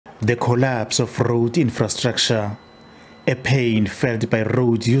The collapse of road infrastructure, a pain felt by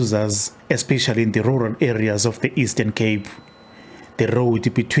road users, especially in the rural areas of the Eastern Cape. The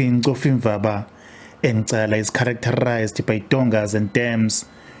road between Cofimvaba and Cala is characterized by dongas and dams,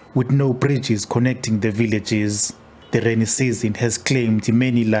 with no bridges connecting the villages. The rainy season has claimed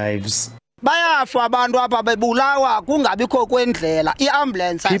many lives.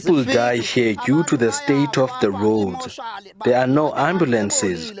 People die here due to the state of the roads. There are no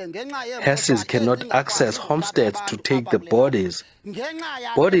ambulances. Hearses cannot access homesteads to take the bodies.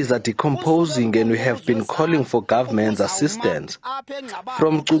 Bodies are decomposing and we have been calling for government's assistance.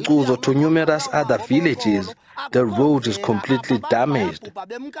 From Cucuzo to numerous other villages, the road is completely damaged.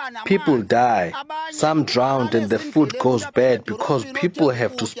 People die, some drowned, and the food goes bad because people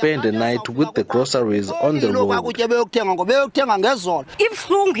have to spend the night with the groceries on the road.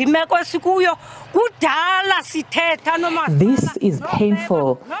 This is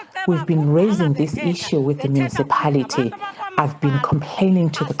painful. We've been raising this issue with the municipality. I've been complaining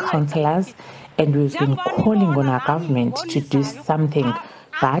to the councillors and we've been calling on our government to do something,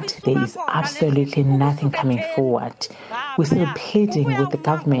 but there is absolutely nothing coming forward. We're still pleading with the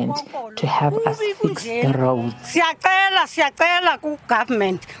government to have us fix the roads.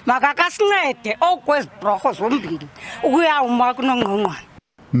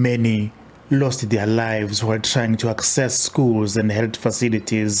 Many lost their lives while trying to access schools and health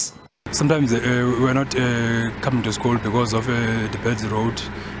facilities. Sometimes we're not coming to school because of the bad road,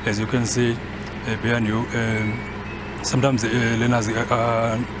 as you can see behind you. Sometimes learners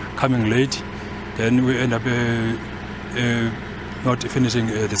are coming late, then we end up not finishing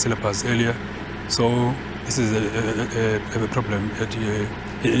the syllabus earlier. So this is a problem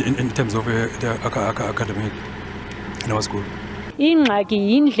in terms of the academic in our school. The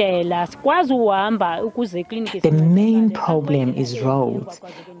main problem is roads.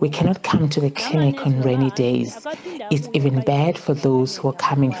 We cannot come to the clinic on rainy days. It's even bad for those who are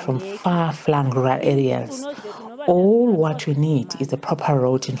coming from far-flung rural areas. All what we need is a proper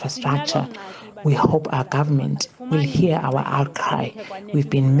road infrastructure. We hope our government will hear our outcry. We've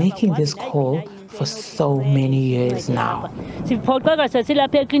been making this call for so many years now.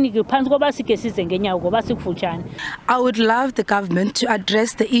 I would love the government to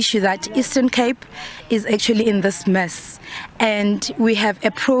address the issue that Eastern Cape is actually in this mess and we have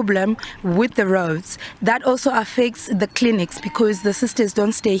a problem with the roads. That also affects the clinics because the sisters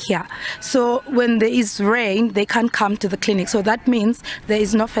don't stay here. So when there is rain, they can't come to the clinic. So that means there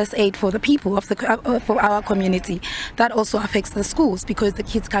is no first aid for the people of for our community. That also affects the schools because the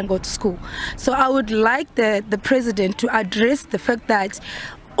kids can't go to school. So I would like the president to address the fact that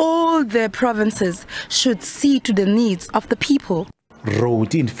all the provinces should see to the needs of the people.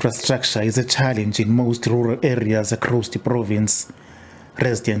 Road infrastructure is a challenge in most rural areas across the province.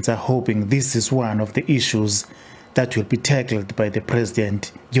 Residents are hoping this is one of the issues that will be tackled by the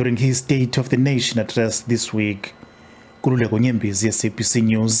president during his State of the Nation address this week. Nkululeko, Nyembezi, SABC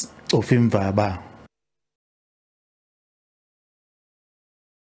News, Cofimvaba.